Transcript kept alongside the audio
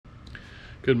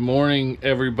Good morning,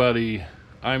 everybody.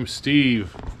 I'm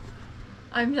Steve.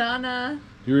 I'm Donna.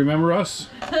 You remember us?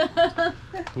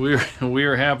 we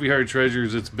are Happy Heart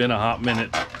Treasures. It's been a hot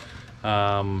minute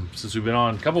since we've been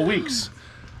on. A couple weeks.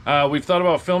 We've thought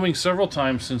about filming several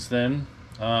times since then,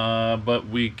 but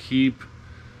we keep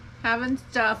having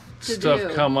stuff to do.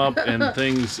 come up and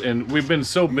things, and we've been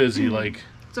so busy. Like,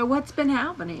 so what's been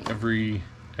happening?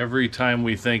 Every time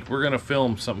we think we're gonna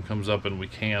film, something comes up and we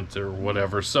can't or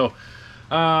whatever. So.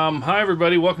 Hi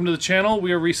everybody, welcome to the channel.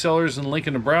 We are resellers in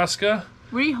Lincoln, Nebraska.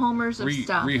 Rehomers of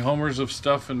stuff. Rehomers of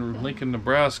stuff in Lincoln,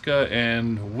 Nebraska,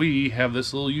 and we have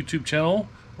this little YouTube channel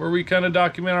where we kind of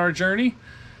document our journey.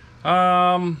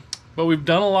 But we've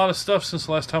done a lot of stuff since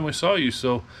the last time we saw you,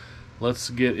 so let's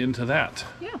get into that.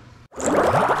 Yeah.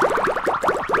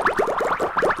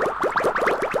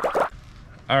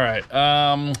 All right,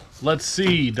 let's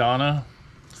see, Donna.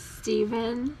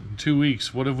 Steven. 2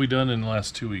 weeks. What have we done in the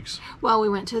last 2 weeks? Well, we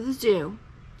went to the zoo.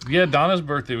 Yeah, Donna's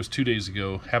birthday was 2 days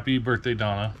ago. Happy birthday,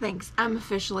 Donna. Thanks. I'm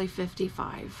officially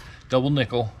 55. Double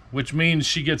nickel, which means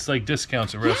she gets like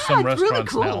discounts at some restaurants really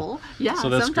cool. now. Yeah, so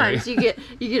that's sometimes great.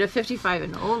 you get a 55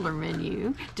 and older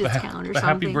menu discount or something.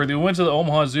 Happy birthday. We went to the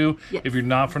Omaha Zoo. Yes. If you're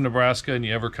not from Nebraska and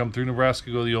you ever come through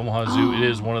Nebraska, go to the Omaha Zoo. It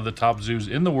is one of the top zoos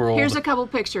in the world. Here's a couple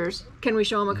pictures. Can we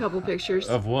show them a couple pictures?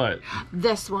 Of what?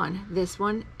 This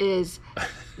one is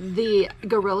the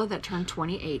gorilla that turned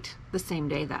 28 the same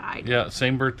day that I did. Yeah,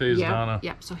 same birthday as Donna.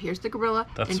 Yep. So here's the gorilla,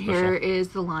 That's and special. here is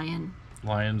the lion.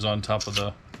 Lion's on top of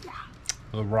the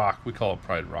rock. We call it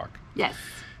Pride Rock. Yes.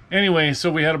 Anyway, so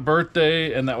we had a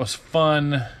birthday, and that was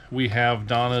fun. We have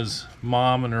Donna's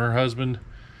mom and her husband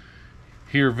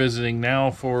here visiting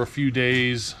now for a few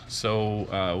days,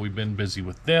 so we've been busy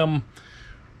with them.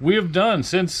 We have done,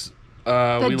 since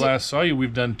we last saw you,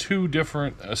 we've done 2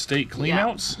 different estate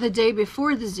cleanouts. Yeah. The day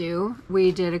before the zoo,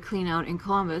 we did a clean out in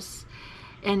Columbus,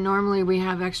 and normally we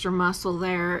have extra muscle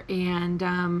there,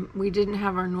 and we didn't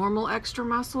have our normal extra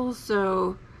muscle,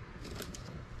 so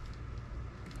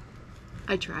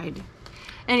I tried.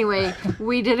 Anyway,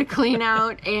 we did a clean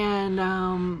out, and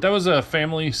that was a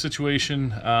family situation,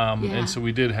 yeah. And so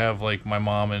we did have like my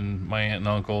mom and my aunt and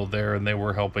uncle there, and they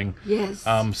were helping. Yes.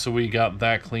 So we got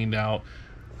that cleaned out.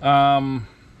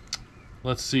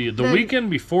 Let's see, the weekend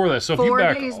before that. So if you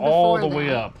back all the way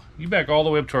up,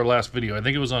 to our last video, I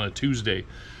think it was on a Tuesday.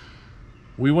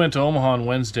 We went to Omaha on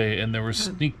Wednesday, and there were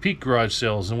sneak peek garage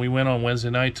sales, and we went on Wednesday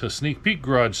night to sneak peek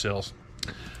garage sales.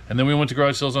 And then we went to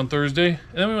garage sales on Thursday,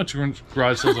 and then we went to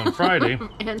garage sales on Friday.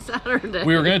 And Saturday.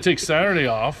 We were going to take Saturday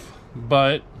off,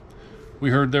 but we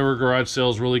heard there were garage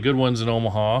sales, really good ones in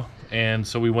Omaha, and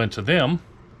so we went to them.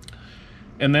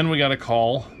 And then we got a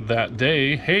call that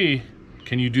day, hey,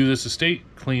 can you do this estate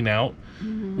clean out?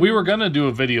 Mm-hmm. We were going to do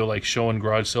a video like showing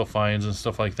garage sale finds and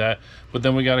stuff like that, but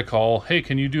then we got a call, hey,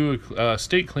 can you do a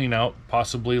estate clean out,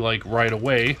 possibly like right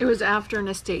away? It was after an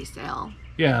estate sale.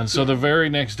 Yeah, and so the very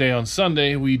next day on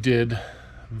Sunday, we did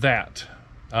that.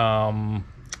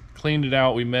 Cleaned it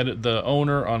out. We met the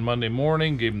owner on Monday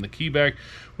morning, gave him the key back.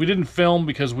 We didn't film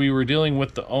because we were dealing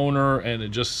with the owner, and it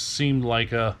just seemed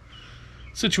like a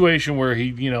situation where he,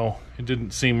 it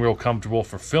didn't seem real comfortable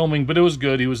for filming, but it was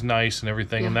good. He was nice and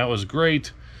everything, and that was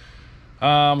great.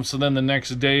 So then the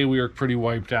next day, we were pretty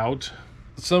wiped out.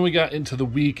 So then we got into the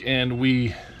week, and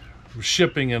we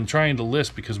shipping and trying to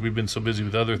list because we've been so busy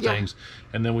with other things,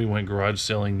 and then we went garage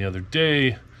selling the other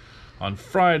day on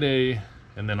Friday,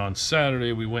 and then on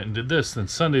Saturday we went and did this, then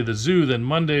Sunday the zoo, then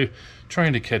Monday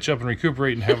trying to catch up and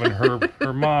recuperate, and having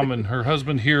her mom and her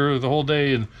husband here the whole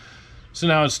day, and so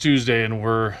now it's Tuesday and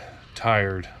we're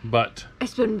tired, but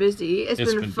it's been busy.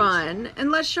 It's been fun. Busy.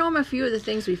 And let's show them a few of the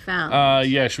things we found.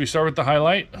 Yeah, should we start with the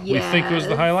highlight? Yes. We think it was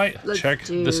the highlight. Let's check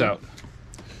this out.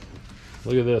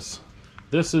 Look at this.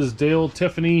 This is Dale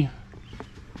Tiffany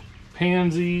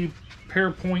Pansy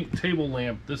Pearpoint table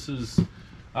lamp. This is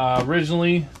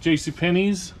originally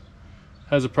JCPenney's.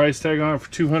 Has a price tag on it for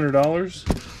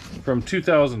 $200 from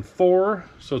 2004,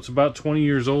 so it's about 20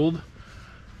 years old.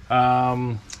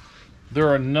 There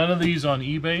are none of these on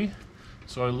eBay,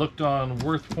 so I looked on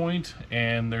WorthPoint,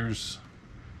 and there's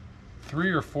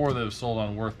 3 or 4 that have sold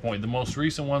on WorthPoint. The most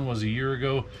recent one was a year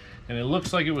ago, and it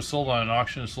looks like it was sold on an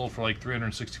auction. It sold for like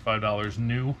 $365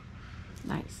 new.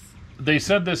 Nice. They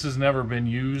said this has never been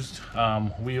used.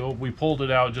 We pulled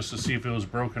it out just to see if it was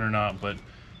broken or not, but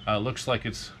it looks like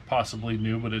it's possibly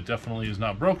new, but it definitely is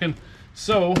not broken.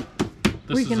 So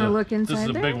this is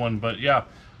a big one, but yeah,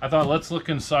 I thought let's look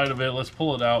inside of it. Let's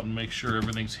pull it out and make sure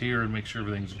everything's here and make sure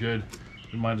everything's good.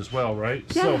 We might as well, right?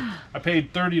 Yeah. So I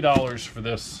paid $30 for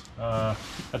this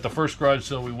at the first garage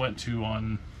sale we went to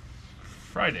on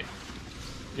Friday.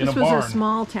 in a barn. This was a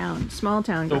small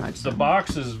town garage. The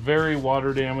box is very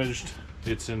water damaged.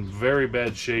 It's in very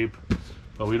bad shape,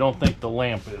 but we don't think the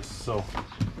lamp is. So,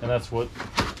 and that's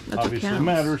obviously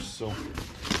matters. So,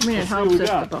 I mean, it helps if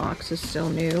the box is still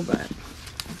new, but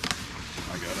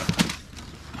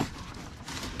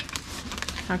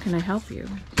how can I help you?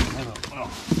 I don't know.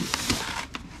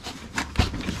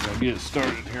 Gotta get it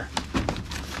started here.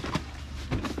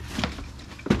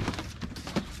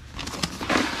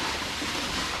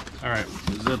 All right,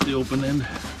 is that the open end?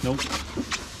 Nope.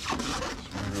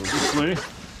 Let's go this way.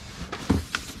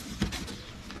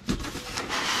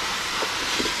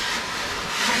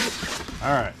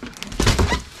 All right,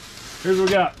 here's what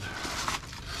we got.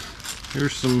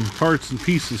 Here's some parts and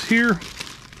pieces here.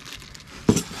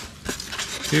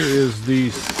 Here is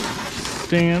the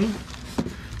stand.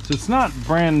 So it's not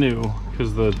brand new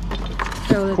because the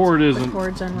cord isn't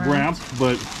wrapped,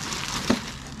 but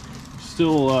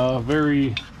still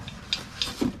very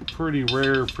pretty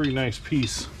rare, pretty nice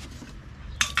piece.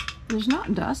 There's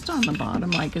not dust on the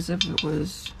bottom like as if it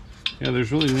was. Yeah,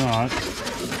 there's really not.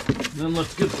 Then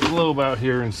let's get the globe out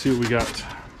here and see what we got.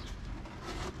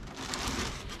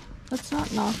 Let's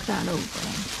not knock that over.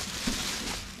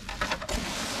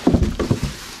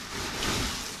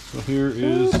 So here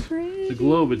is the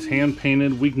globe. It's hand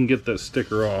painted. We can get that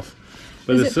sticker off.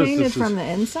 But Is it painted from the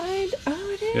inside? Oh,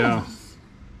 it is. Yeah.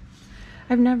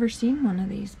 I've never seen one of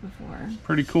these before.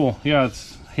 Pretty cool. Yeah,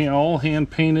 it's all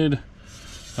hand painted.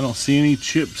 I don't see any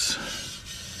chips.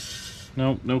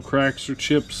 Nope, no cracks or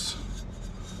chips.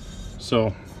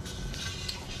 So,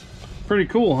 pretty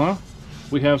cool, huh?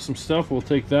 We have some stuff. We'll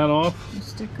take that off. A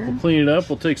sticker. We'll clean it up.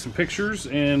 We'll take some pictures,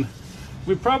 and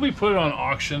we probably put it on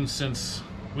auction since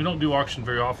we don't do auction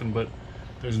very often, but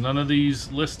there's none of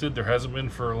these listed. There hasn't been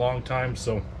for a long time,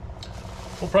 so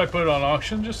we'll probably put it on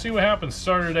auction. Just see what happens.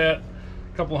 Started at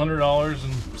a couple $100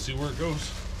 and see where it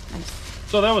goes. Nice.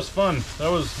 So that was fun. That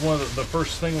was one of the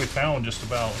first thing we found just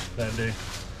about that day.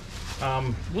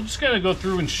 We'll just kind of go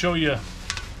through and show you.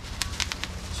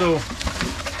 So,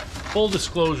 full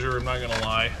disclosure, I'm not going to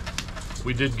lie.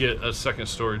 We did get a second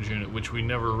storage unit, which we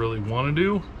never really want to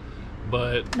do,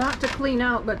 but... Not to clean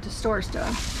out, but to store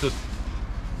stuff.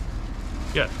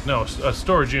 A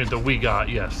storage unit that we got,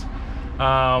 yes.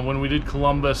 When we did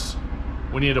Columbus,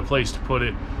 we needed a place to put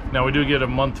it. Now we do get a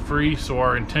month free, so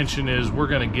our intention is we're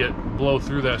going to blow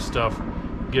through that stuff,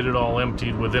 get it all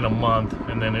emptied within a month,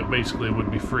 and then it basically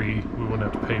would be free. We wouldn't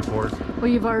have to pay for it. Well,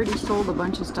 you've already sold a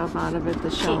bunch of stuff out of it,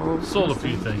 the shelves. Sold a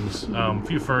few things, a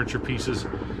few furniture pieces.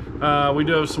 We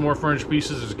do have some more furniture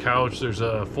pieces. There's a couch, there's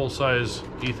a full-size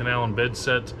Ethan Allen bed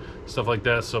set, stuff like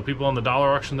that. So people on the dollar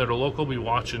auction that are local, be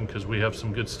watching because we have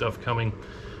some good stuff coming.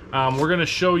 We're going to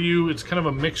show you, it's kind of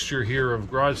a mixture here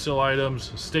of garage sale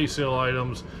items, estate sale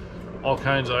items, all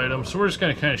kinds of items. So we're just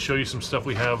going to kind of show you some stuff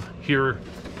we have here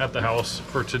at the house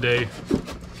for today.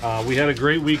 We had a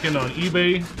great weekend on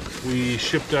eBay. We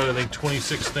shipped out, I think,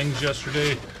 26 things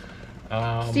yesterday.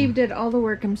 Steve did all the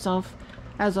work himself.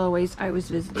 As always, I was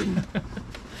visiting.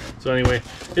 So anyway,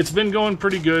 it's been going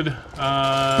pretty good,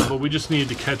 but we just needed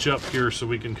to catch up here so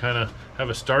we can kind of have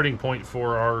a starting point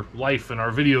for our life and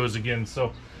our videos again.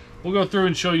 So we'll go through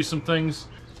and show you some things.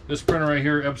 This printer right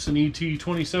here, Epson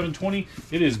ET2720,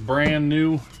 it is brand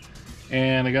new,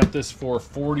 and I got this for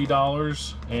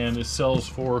 $40, and it sells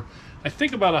for, I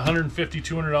think, about $150,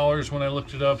 $200 when I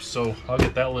looked it up, so I'll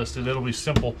get that listed. It'll be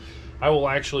simple. I will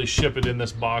actually ship it in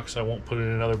this box. I won't put it in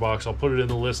another box. I'll put it in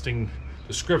the listing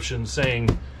description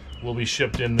saying will be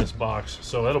shipped in this box,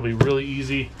 so that'll be really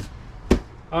easy.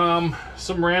 Some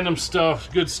random stuff,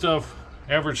 good stuff,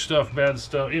 average stuff, bad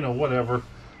stuff, you know, whatever.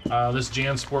 This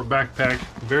JanSport backpack,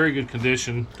 very good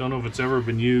condition. Don't know if it's ever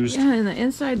been used. Yeah, and the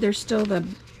inside there's still the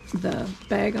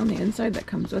bag on the inside that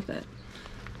comes with it.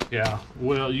 Yeah,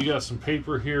 well, you got some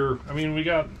paper here. I mean, we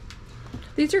got...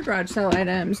 These are garage sale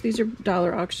items. These are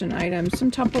dollar auction items. Some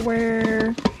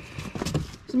Tupperware,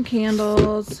 some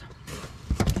candles.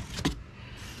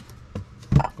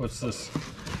 What's this?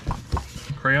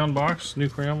 Crayon box? New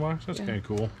crayon box? That's kind of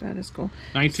cool. That is cool.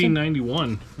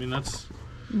 1991. I mean, that's...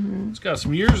 It's got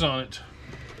some years on it.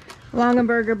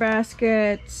 Longaberger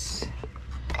baskets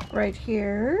right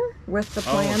here with the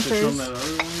planters. Oh, that other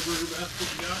Longaberger basket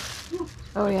you got?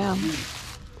 Oh, yeah.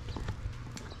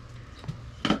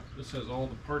 This has all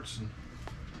the parts and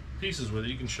pieces with it.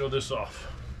 You can show this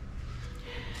off.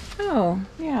 Oh,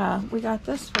 yeah. We got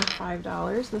this for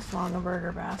 $5, this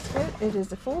Longaberger basket. It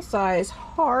is a full-size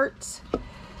heart,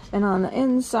 and on the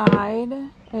inside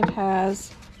it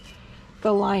has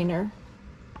the liner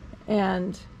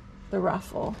and the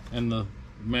ruffle. And the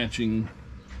matching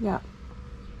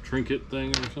trinket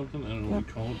thing or something. I don't know what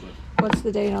you call it, but What's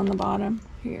the date on the bottom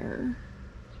here?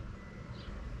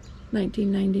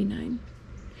 1999.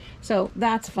 So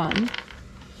that's fun.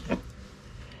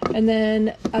 And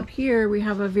then up here we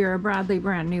have a Vera Bradley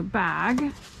brand new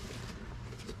bag.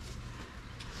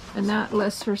 And that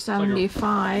lists for $75.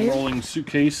 Like a rolling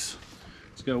suitcase.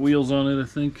 It's got wheels on it, I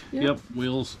think. Yep,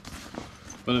 wheels.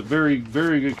 But a very,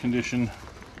 very good condition.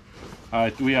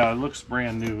 Yeah, it looks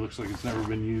brand new. Looks like it's never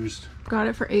been used. Got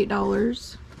it for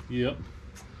 $8. Yep.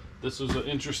 This was an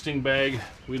interesting bag.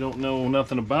 We don't know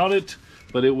nothing about it,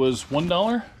 but it was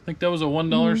 $1. I think that was a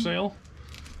 $1 sale.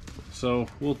 So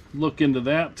we'll look into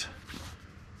that.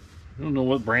 I don't know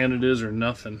what brand it is or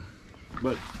nothing.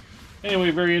 But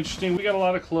anyway, very interesting. We got a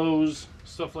lot of clothes,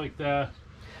 stuff like that.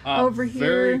 Over here,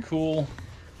 very cool.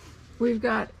 We've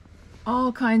got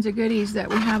all kinds of goodies that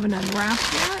we haven't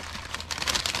unwrapped yet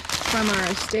from our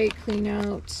estate clean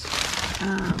out.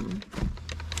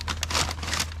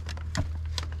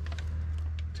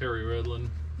 Terry Redlin.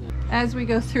 As we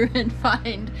go through and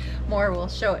find more, we'll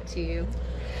show it to you.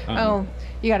 Oh,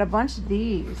 you got a bunch of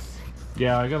these.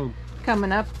 Yeah, I got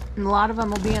coming up, and a lot of them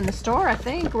will be in the store, I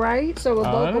think, right? So with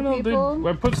local I don't know, people.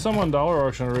 I put some on dollar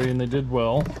auction already, and they did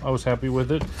well. I was happy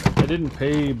with it. I didn't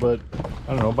pay, but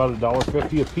I don't know, about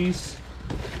 $1.50 a piece.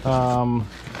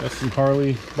 Got some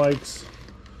Harley bikes,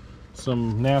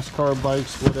 some NASCAR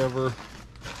bikes, whatever.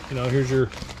 You know, here's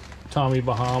your Tommy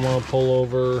Bahama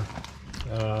pullover.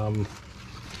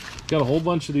 Got a whole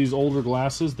bunch of these older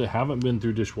glasses that haven't been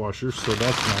through dishwashers, so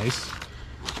that's nice.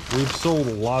 We've sold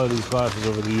a lot of these glasses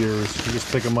over the years. You just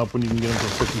pick them up when you can get them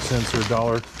for 50 cents or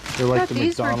 $1. They're like the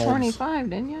these McDonald's. for 25,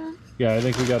 didn't you? Yeah, I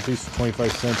think we got these for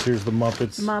 25 cents. Here's the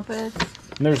Muppets.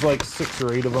 And there's like 6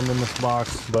 or 8 of them in this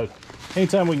box, but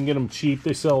anytime we can get them cheap,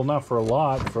 they sell not for a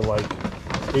lot, for like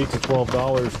 $8 to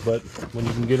 $12, but when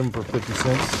you can get them for 50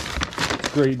 cents, it's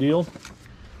a great deal.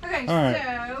 Okay, all right,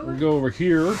 so we'll go over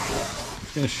here.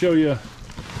 I'm going to show you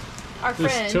our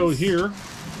this friends, tote here.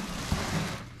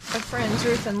 Our friends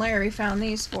Ruth and Larry found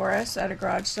these for us at a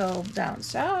garage sale down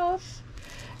south.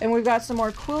 And we've got some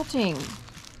more quilting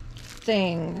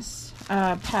things,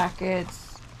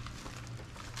 packets.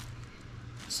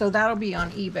 So that'll be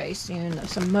on eBay soon.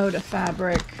 Some Moda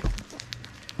fabric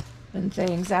and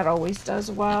things. That always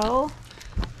does well.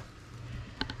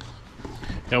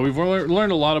 Yeah, we've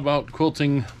learned a lot about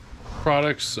quilting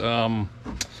products.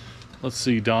 Let's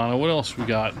see, Donna, what else we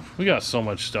got? We got so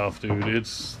much stuff, dude.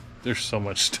 There's so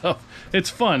much stuff. It's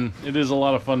fun. It is a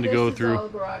lot of fun to go through. This is all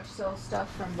garage sale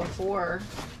stuff from before,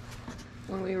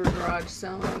 when we were garage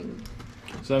selling.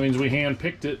 So that means we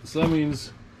hand-picked it. So that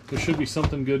means there should be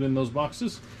something good in those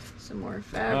boxes. Some more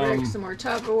fabric, some more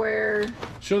Tupperware.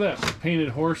 Show that painted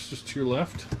horse just to your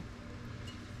left.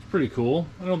 It's pretty cool.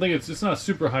 I don't think it's not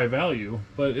super high value,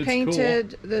 but it's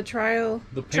painted, cool. The trail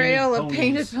of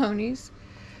painted ponies.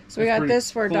 So we got this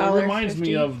for $1.50. It reminds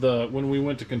me of when we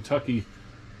went to Kentucky.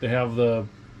 They have the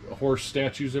horse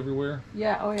statues everywhere.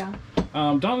 Yeah, oh yeah.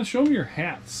 Donna, show me your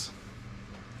hats.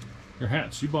 Your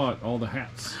hats. You bought all the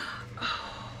hats.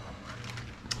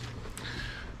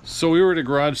 So we were at a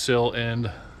garage sale, and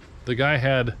the guy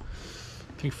had,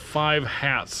 I think, 5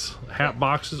 hat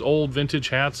boxes, old vintage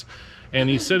hats. And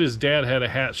he said his dad had a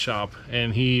hat shop,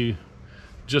 and he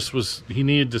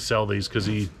needed to sell these because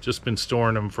he just been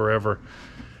storing them forever.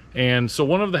 And so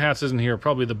one of the hats isn't here,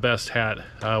 probably the best hat.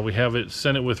 We have it,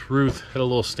 sent it with Ruth, had a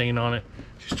little stain on it.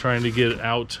 She's trying to get it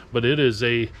out, but it is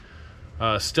a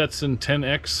Stetson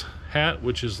 10X hat,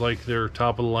 which is like their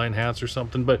top of the line hats or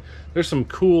something. But there's some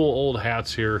cool old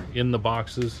hats here in the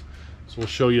boxes. So we'll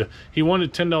show you. He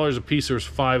wanted $10 a piece. There's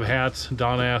 5 hats.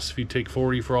 Don asked if he'd take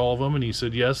 40 for all of them, and he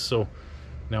said yes. So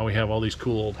now we have all these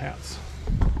cool old hats.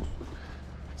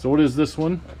 So what is this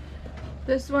one?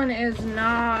 This one is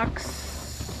Knox.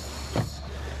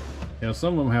 Yeah,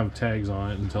 some of them have tags on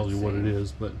it and tells you what it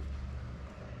is, but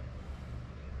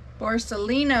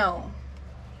Borsalino.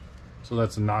 So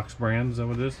that's a Knox brand, is that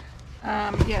what it is?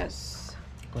 Yes.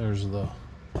 There's the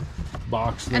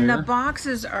box there. And the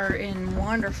boxes are in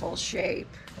wonderful shape.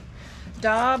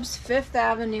 Dobbs Fifth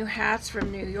Avenue hats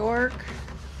from New York.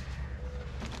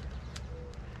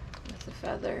 With the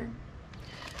feather.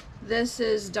 This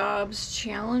is Dobbs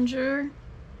Challenger.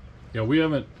 Yeah, we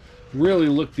haven't really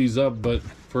looked these up, but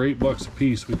for $8 a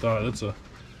piece, we thought that's a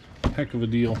heck of a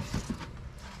deal.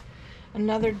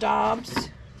 Another Dobbs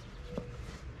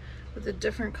with a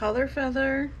different color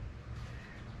feather.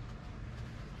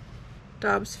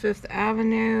 Dobbs Fifth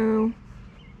Avenue,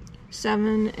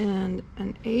 7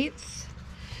 1/8.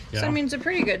 Yeah. So I mean, it's a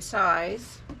pretty good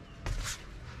size.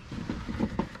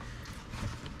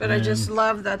 But I just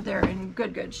love that they're in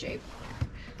good shape.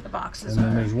 The boxes are. And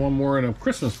then there's one more in a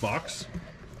Christmas box.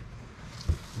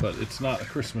 but it's not a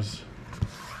Christmas.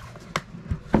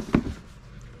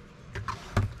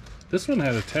 This one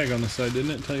had a tag on the side,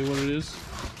 didn't it? Tell you what it is?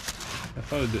 I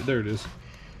thought it did. There it is.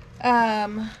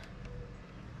 I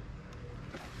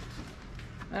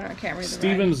can't read the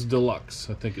Stevens writing. Deluxe,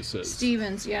 I think it says.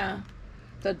 Stevens, yeah.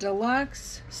 The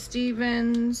Deluxe,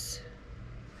 Stevens,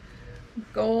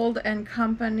 Gold and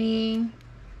Company.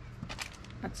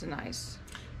 That's nice.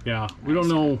 Yeah, we don't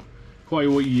know quite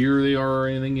what year they are or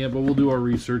anything yet, but we'll do our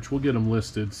research. We'll get them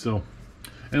listed. So,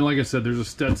 and like I said, there's a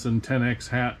Stetson 10X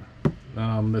hat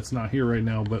that's not here right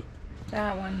now, but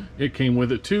That one. it came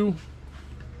with it too.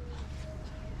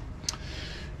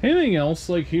 Anything else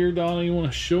like here, Donna? You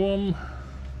want to show them?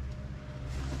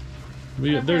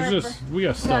 We got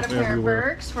stuff Got a pair everywhere. of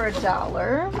Birks for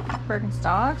 $1.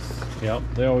 Birkenstocks. Yep,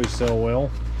 they always sell well.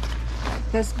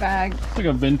 This bag. It's like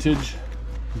a vintage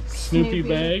Snoopy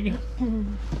bag.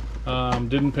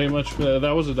 Didn't pay much for that.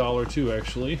 That was $1 too,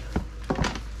 actually.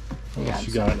 What else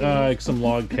you got? Like some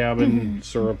log cabin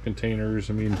syrup containers.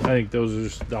 I mean, I think those are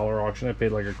just dollar auction. I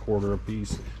paid like $1 a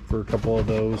piece for a couple of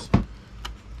those.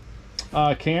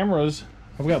 Cameras.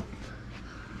 I've got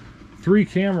 3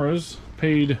 cameras.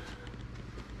 Paid.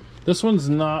 This one's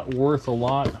not worth a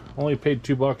lot. Only paid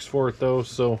 $2 for it though,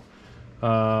 so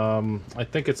I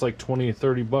think it's like 20 or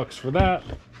 30 bucks for that.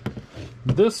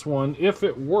 This one, if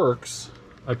it works,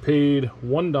 I paid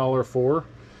 $1 for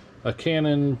a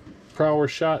Canon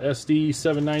PowerShot SD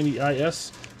 790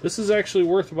 IS. This is actually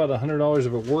worth about $100 if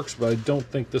it works, but I don't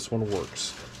think this one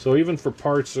works. So even for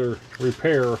parts or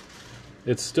repair,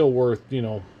 it's still worth, you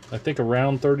know, I think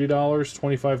around $30,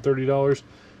 $25, $30.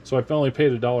 So I only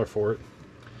paid $1 for it.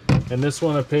 And this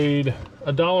one I paid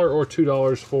 $1 or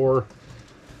 $2 for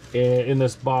in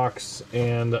this box,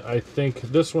 and I think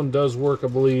this one does work. I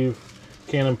believe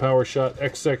Canon PowerShot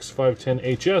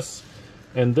XX510HS,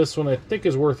 and this one I think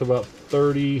is worth about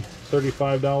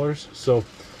 $35. So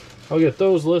I'll get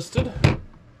those listed.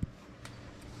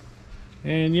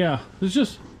 And yeah, there's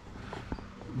just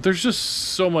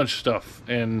so much stuff,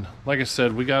 and like I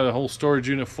said, we got a whole storage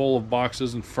unit full of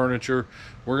boxes and furniture.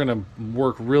 We're gonna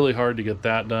work really hard to get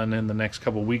that done in the next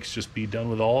couple weeks. Just be done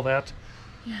with all that.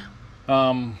 Yeah.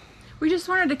 We just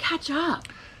wanted to catch up.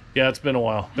 Yeah, it's been a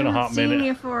while. Been a hot minute. Haven't seen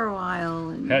you for a while.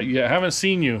 And Yeah, haven't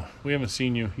seen you. We haven't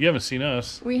seen you. You haven't seen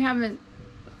us. We haven't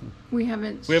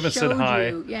said hi.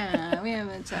 You. Yeah, we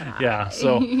haven't said hi. Yeah,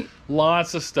 so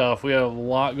lots of stuff. We have a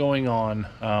lot going on.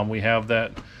 We have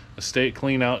that estate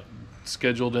clean out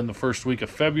scheduled in the first week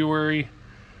of February.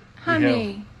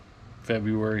 Honey.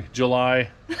 February, July.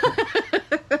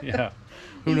 Yeah,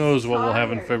 who knows what we'll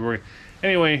have in February.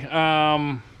 Anyway,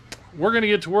 we're gonna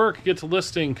get to work, get to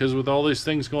listing, because with all these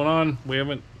things going on, we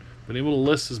haven't been able to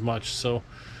list as much. So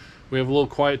we have a little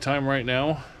quiet time right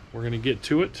now. We're gonna get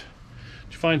to it.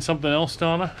 Did you find something else,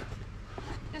 Donna?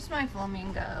 Just my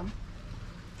flamingo.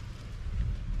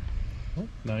 Oh,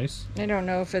 nice. I don't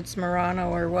know if it's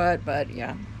Murano or what, but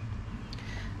yeah.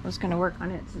 I was gonna work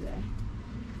on it today.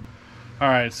 All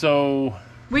right, so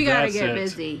we gotta get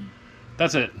busy.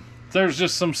 That's it. There's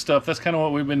just some stuff. That's kind of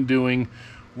what we've been doing.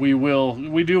 We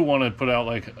do want to put out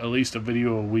like at least a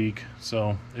video a week.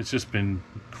 So it's just been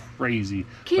crazy.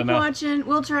 Keep watching.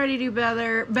 We'll try to do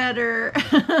better. But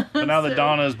now that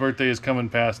Donna's birthday is coming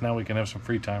past, now we can have some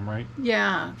free time, right?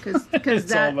 Yeah, because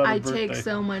that I take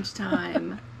so much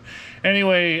time.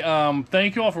 Anyway,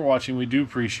 thank you all for watching. We do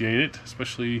appreciate it,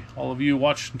 especially all of you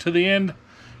watching to the end.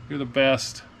 You're the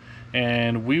best.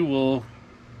 And we will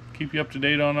keep you up to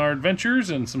date on our adventures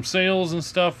and some sales and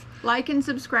stuff. Like and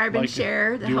subscribe and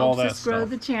share. That helps us grow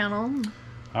the channel.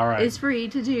 All right. It's free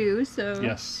to do, so.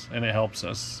 Yes, and it helps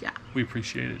us. Yeah. We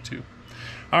appreciate it too.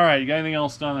 All right, you got anything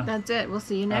else, Donna? That's it. We'll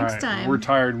see you next time. We're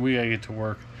tired. We gotta get to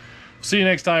work. See you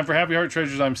next time. For Happy Heart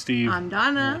Treasures, I'm Steve. I'm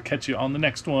Donna. We'll catch you on the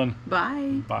next one.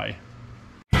 Bye. Bye.